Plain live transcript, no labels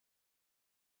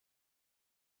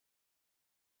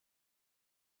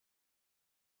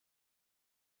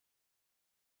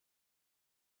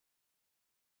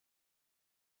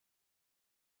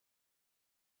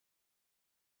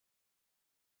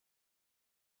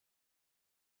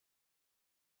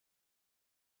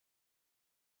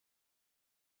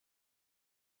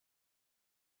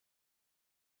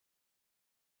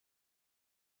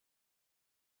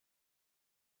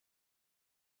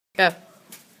Go.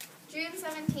 June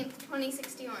 17th,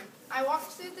 2061. I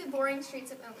walked through the boring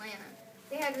streets of Atlanta.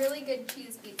 They had really good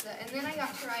cheese pizza, and then I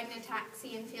got to ride in a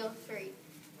taxi and feel free.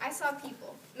 I saw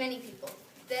people, many people.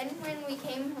 Then when we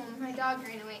came home, my dog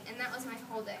ran away, and that was my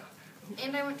whole day.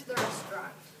 And I went to the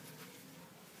restaurant.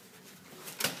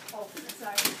 Oh,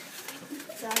 sorry.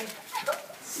 Sorry.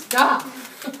 Stop!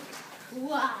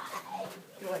 Why?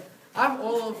 I'm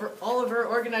Oliver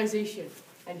Organization,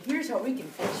 and here's how we can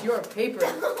fix your paper.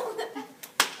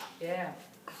 Yeah.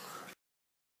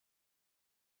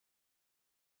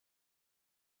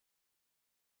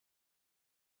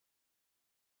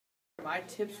 My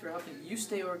tips for helping you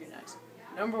stay organized.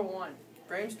 Number 1,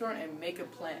 brainstorm and make a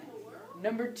plan.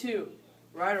 Number 2,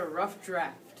 write a rough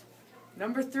draft.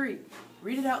 Number 3,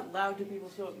 read it out loud to people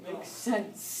so it makes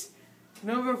sense.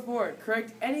 Number 4,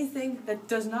 correct anything that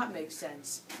does not make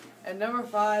sense. And number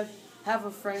 5, have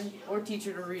a friend or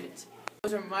teacher to read it.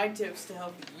 Those are my tips to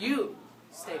help you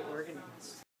stay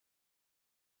organized.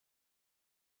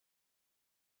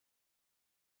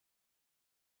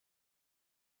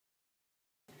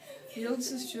 Fields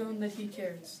has shown that he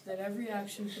cares, that every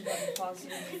action can have a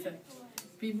positive effect.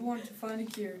 People want to find a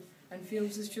cure, and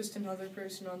Fields is just another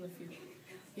person on the field.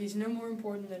 He is no more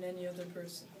important than any other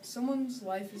person. Someone's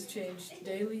life is changed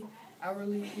daily,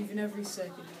 hourly, even every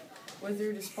second.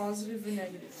 Whether it is positive or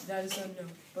negative, that is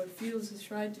unknown, but Fields has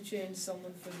tried to change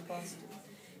someone for the positive.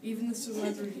 Even the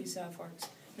celebrities have hearts,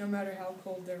 no matter how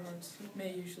cold their hearts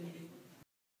may usually be.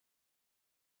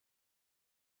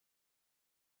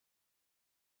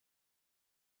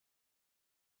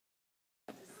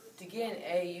 To get an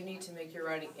A, you need to make your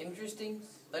writing interesting,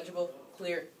 legible,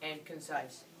 clear, and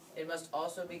concise. It must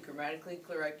also be grammatically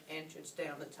correct and should stay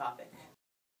on the topic.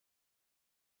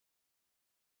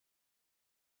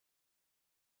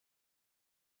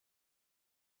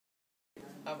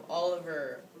 I'm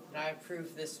Oliver, and I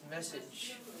approve this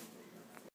message.